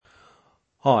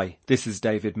Hi, this is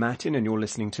David Mattin and you're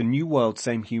listening to New World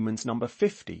Same Humans number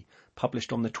 50,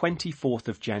 published on the 24th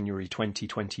of January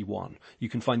 2021. You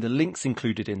can find the links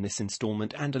included in this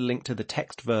instalment and a link to the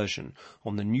text version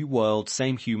on the New World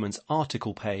Same Humans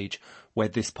article page where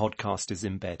this podcast is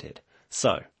embedded.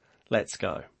 So, let's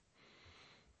go.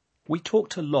 We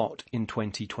talked a lot in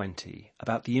 2020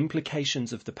 about the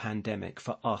implications of the pandemic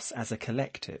for us as a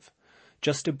collective.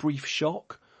 Just a brief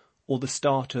shock? Or the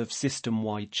start of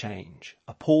system-wide change,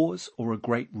 a pause or a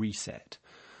great reset.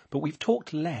 But we've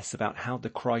talked less about how the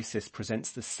crisis presents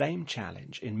the same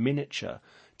challenge in miniature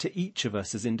to each of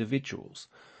us as individuals.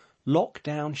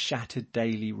 Lockdown shattered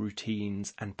daily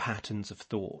routines and patterns of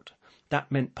thought.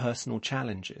 That meant personal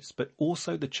challenges, but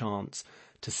also the chance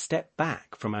to step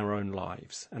back from our own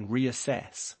lives and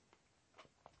reassess.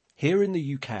 Here in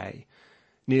the UK,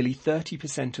 nearly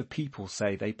 30% of people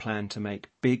say they plan to make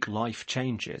big life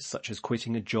changes, such as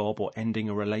quitting a job or ending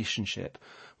a relationship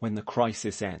when the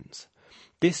crisis ends.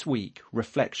 This week,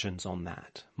 reflections on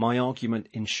that. My argument,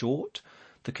 in short,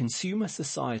 the consumer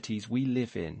societies we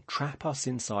live in trap us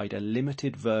inside a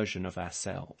limited version of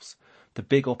ourselves. The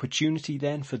big opportunity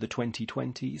then for the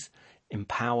 2020s,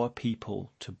 empower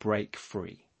people to break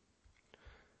free.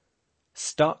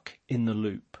 Stuck in the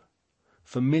loop.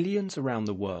 For millions around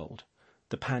the world,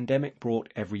 the pandemic brought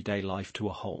everyday life to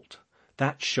a halt.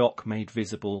 That shock made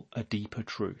visible a deeper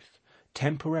truth.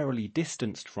 Temporarily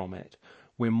distanced from it,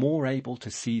 we're more able to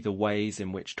see the ways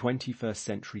in which 21st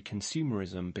century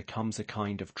consumerism becomes a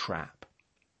kind of trap.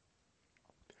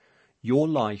 Your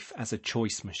life as a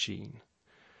choice machine.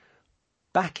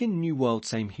 Back in New World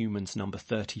Same Humans number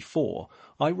 34,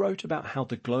 I wrote about how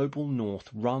the global north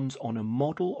runs on a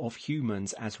model of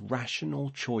humans as rational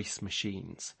choice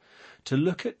machines. To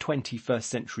look at 21st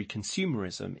century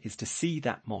consumerism is to see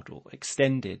that model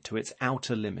extended to its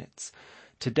outer limits.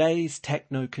 Today's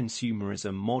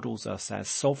techno-consumerism models us as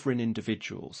sovereign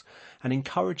individuals and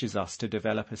encourages us to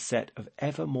develop a set of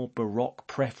ever more baroque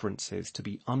preferences to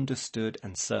be understood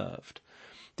and served.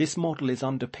 This model is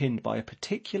underpinned by a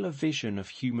particular vision of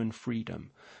human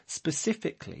freedom,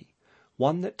 specifically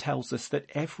one that tells us that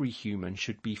every human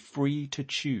should be free to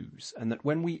choose and that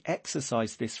when we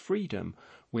exercise this freedom,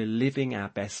 we're living our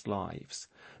best lives.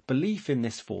 Belief in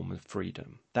this form of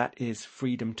freedom, that is,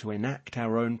 freedom to enact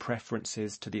our own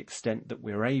preferences to the extent that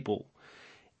we're able,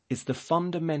 is the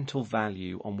fundamental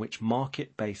value on which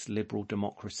market-based liberal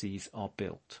democracies are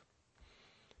built.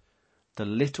 The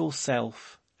little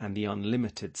self and the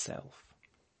unlimited self.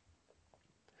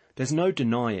 There's no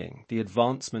denying the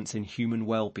advancements in human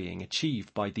well-being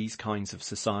achieved by these kinds of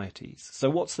societies.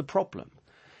 So what's the problem?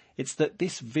 It's that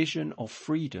this vision of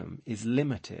freedom is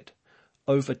limited.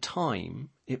 Over time,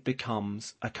 it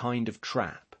becomes a kind of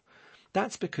trap.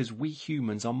 That's because we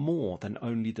humans are more than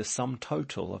only the sum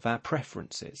total of our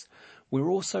preferences. We're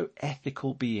also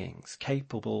ethical beings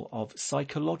capable of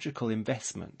psychological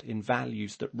investment in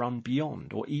values that run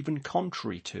beyond or even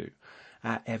contrary to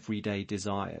our everyday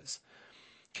desires.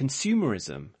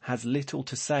 Consumerism has little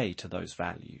to say to those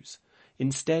values.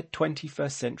 Instead,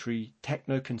 21st century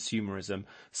techno-consumerism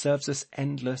serves us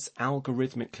endless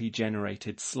algorithmically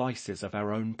generated slices of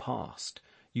our own past.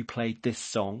 You played this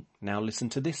song, now listen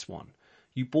to this one.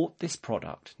 You bought this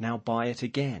product, now buy it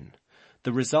again.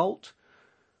 The result?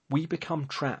 We become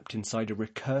trapped inside a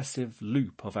recursive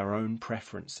loop of our own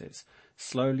preferences,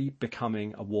 slowly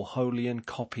becoming a Warholian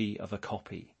copy of a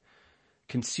copy.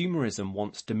 Consumerism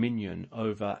wants dominion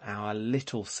over our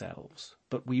little selves,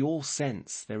 but we all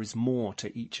sense there is more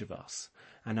to each of us,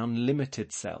 an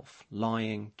unlimited self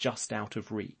lying just out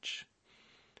of reach.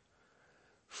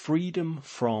 Freedom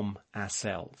from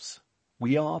ourselves.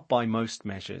 We are, by most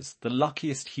measures, the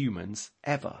luckiest humans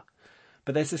ever.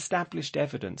 But there's established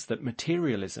evidence that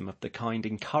materialism of the kind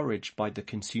encouraged by the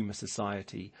consumer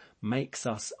society makes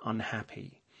us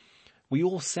unhappy. We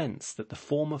all sense that the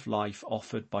form of life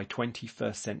offered by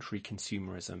 21st century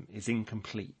consumerism is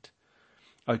incomplete.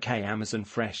 Okay, Amazon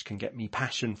Fresh can get me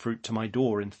passion fruit to my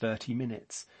door in 30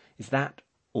 minutes. Is that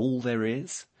all there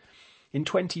is? In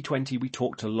 2020, we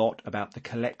talked a lot about the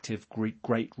collective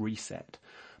Great Reset.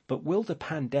 But will the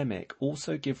pandemic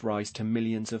also give rise to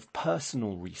millions of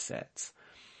personal resets?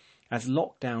 As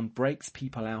lockdown breaks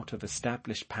people out of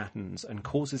established patterns and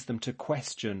causes them to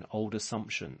question old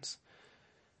assumptions.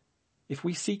 If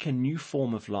we seek a new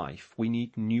form of life, we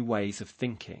need new ways of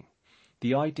thinking.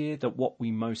 The idea that what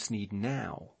we most need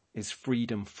now is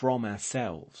freedom from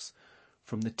ourselves,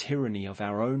 from the tyranny of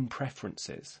our own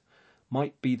preferences,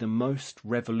 might be the most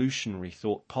revolutionary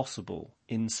thought possible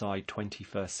inside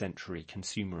 21st century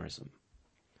consumerism.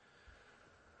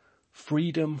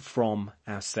 Freedom from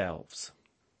ourselves.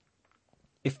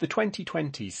 If the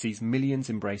 2020s sees millions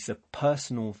embrace a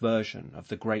personal version of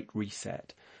the Great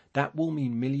Reset, that will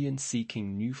mean millions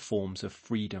seeking new forms of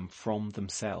freedom from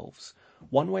themselves.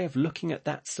 One way of looking at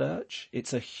that search,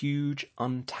 it's a huge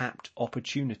untapped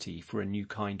opportunity for a new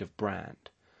kind of brand.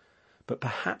 But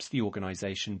perhaps the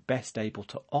organisation best able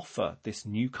to offer this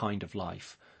new kind of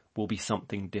life will be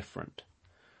something different.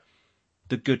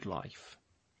 The good life.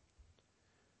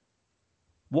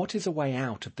 What is a way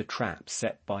out of the trap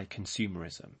set by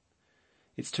consumerism?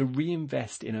 It's to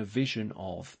reinvest in a vision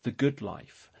of the good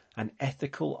life, an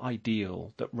ethical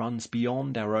ideal that runs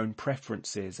beyond our own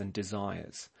preferences and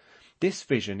desires. This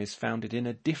vision is founded in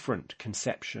a different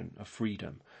conception of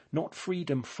freedom, not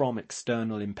freedom from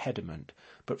external impediment,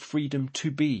 but freedom to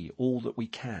be all that we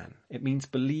can. It means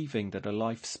believing that a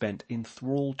life spent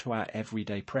enthralled to our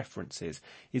everyday preferences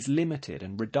is limited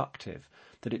and reductive,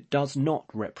 that it does not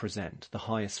represent the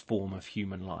highest form of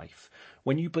human life.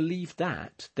 When you believe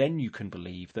that, then you can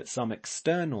believe that some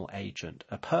external agent,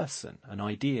 a person, an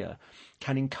idea,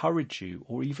 can encourage you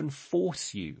or even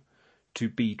force you to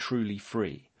be truly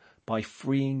free by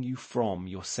freeing you from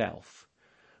yourself.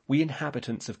 We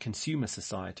inhabitants of consumer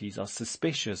societies are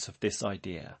suspicious of this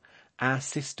idea. Our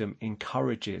system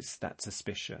encourages that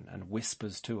suspicion and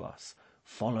whispers to us,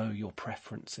 follow your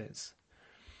preferences.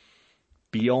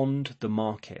 Beyond the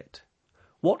market.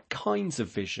 What kinds of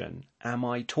vision am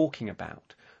I talking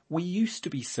about? We used to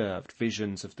be served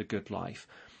visions of the good life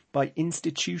by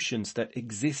institutions that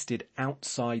existed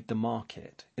outside the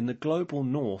market. In the global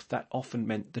north, that often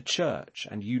meant the church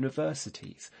and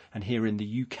universities, and here in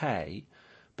the UK,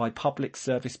 by public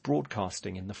service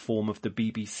broadcasting in the form of the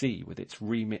BBC, with its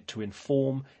remit to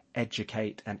inform,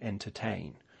 educate and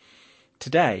entertain.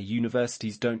 Today,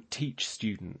 universities don't teach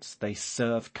students, they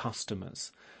serve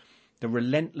customers. The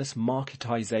relentless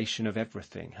marketisation of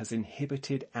everything has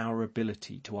inhibited our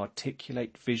ability to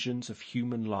articulate visions of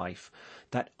human life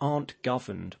that aren't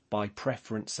governed by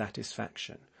preference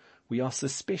satisfaction. We are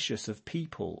suspicious of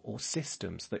people or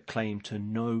systems that claim to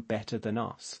know better than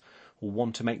us, or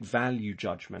want to make value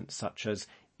judgments such as,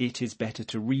 it is better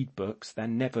to read books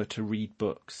than never to read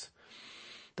books.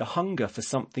 The hunger for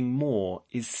something more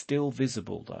is still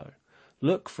visible, though.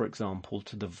 Look, for example,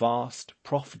 to the vast,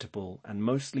 profitable and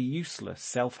mostly useless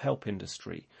self-help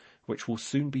industry, which will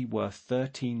soon be worth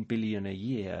 $13 billion a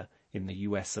year in the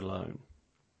US alone.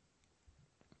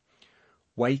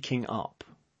 Waking up.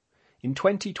 In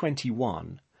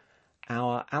 2021,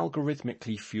 our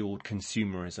algorithmically fueled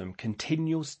consumerism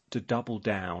continues to double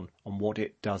down on what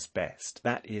it does best,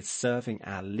 that is, serving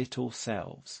our little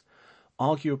selves.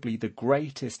 Arguably the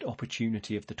greatest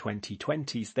opportunity of the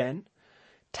 2020s then,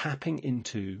 tapping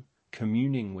into,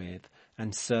 communing with,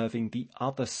 and serving the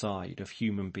other side of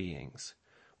human beings,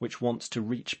 which wants to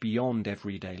reach beyond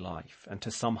everyday life and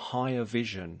to some higher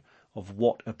vision of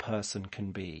what a person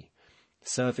can be,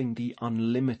 serving the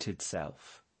unlimited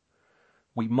self.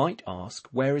 We might ask,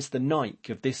 where is the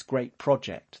Nike of this great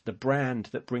project, the brand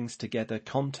that brings together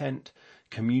content,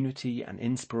 community and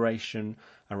inspiration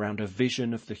around a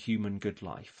vision of the human good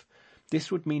life?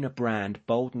 This would mean a brand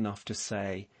bold enough to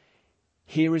say,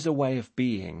 here is a way of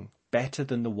being better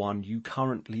than the one you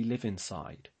currently live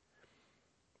inside.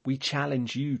 We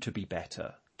challenge you to be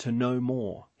better, to know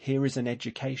more. Here is an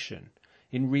education.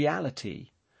 In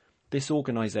reality, this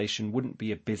organisation wouldn't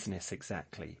be a business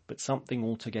exactly, but something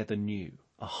altogether new,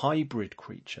 a hybrid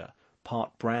creature,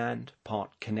 part brand,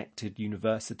 part connected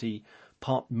university,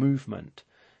 part movement.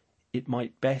 It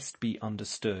might best be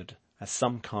understood as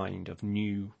some kind of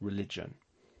new religion.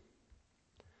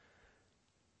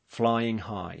 Flying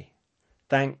high.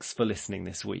 Thanks for listening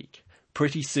this week.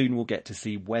 Pretty soon we'll get to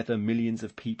see whether millions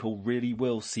of people really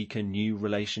will seek a new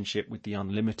relationship with the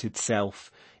unlimited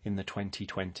self in the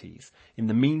 2020s. In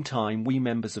the meantime, we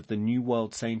members of the New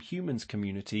World Same Humans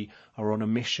community are on a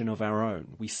mission of our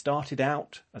own. We started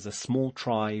out as a small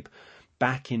tribe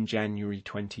back in January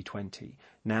 2020.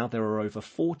 Now there are over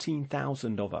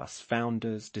 14,000 of us,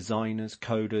 founders, designers,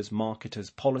 coders,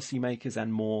 marketers, policymakers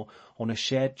and more, on a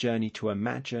shared journey to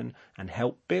imagine and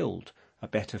help build a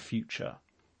better future.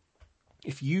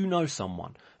 If you know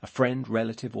someone, a friend,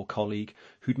 relative or colleague,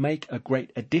 who'd make a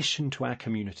great addition to our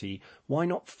community, why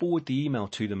not forward the email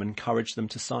to them and encourage them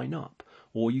to sign up?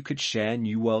 Or you could share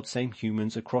New World Same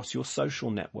Humans across your social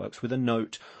networks with a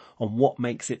note on what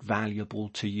makes it valuable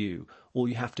to you. All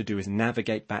you have to do is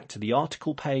navigate back to the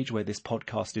article page where this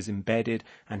podcast is embedded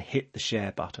and hit the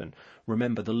share button.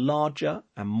 Remember, the larger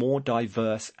and more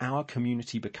diverse our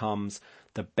community becomes,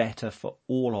 the better for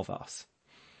all of us.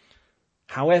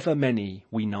 However many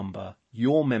we number,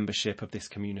 your membership of this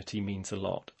community means a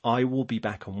lot. I will be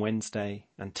back on Wednesday.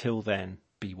 Until then,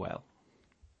 be well.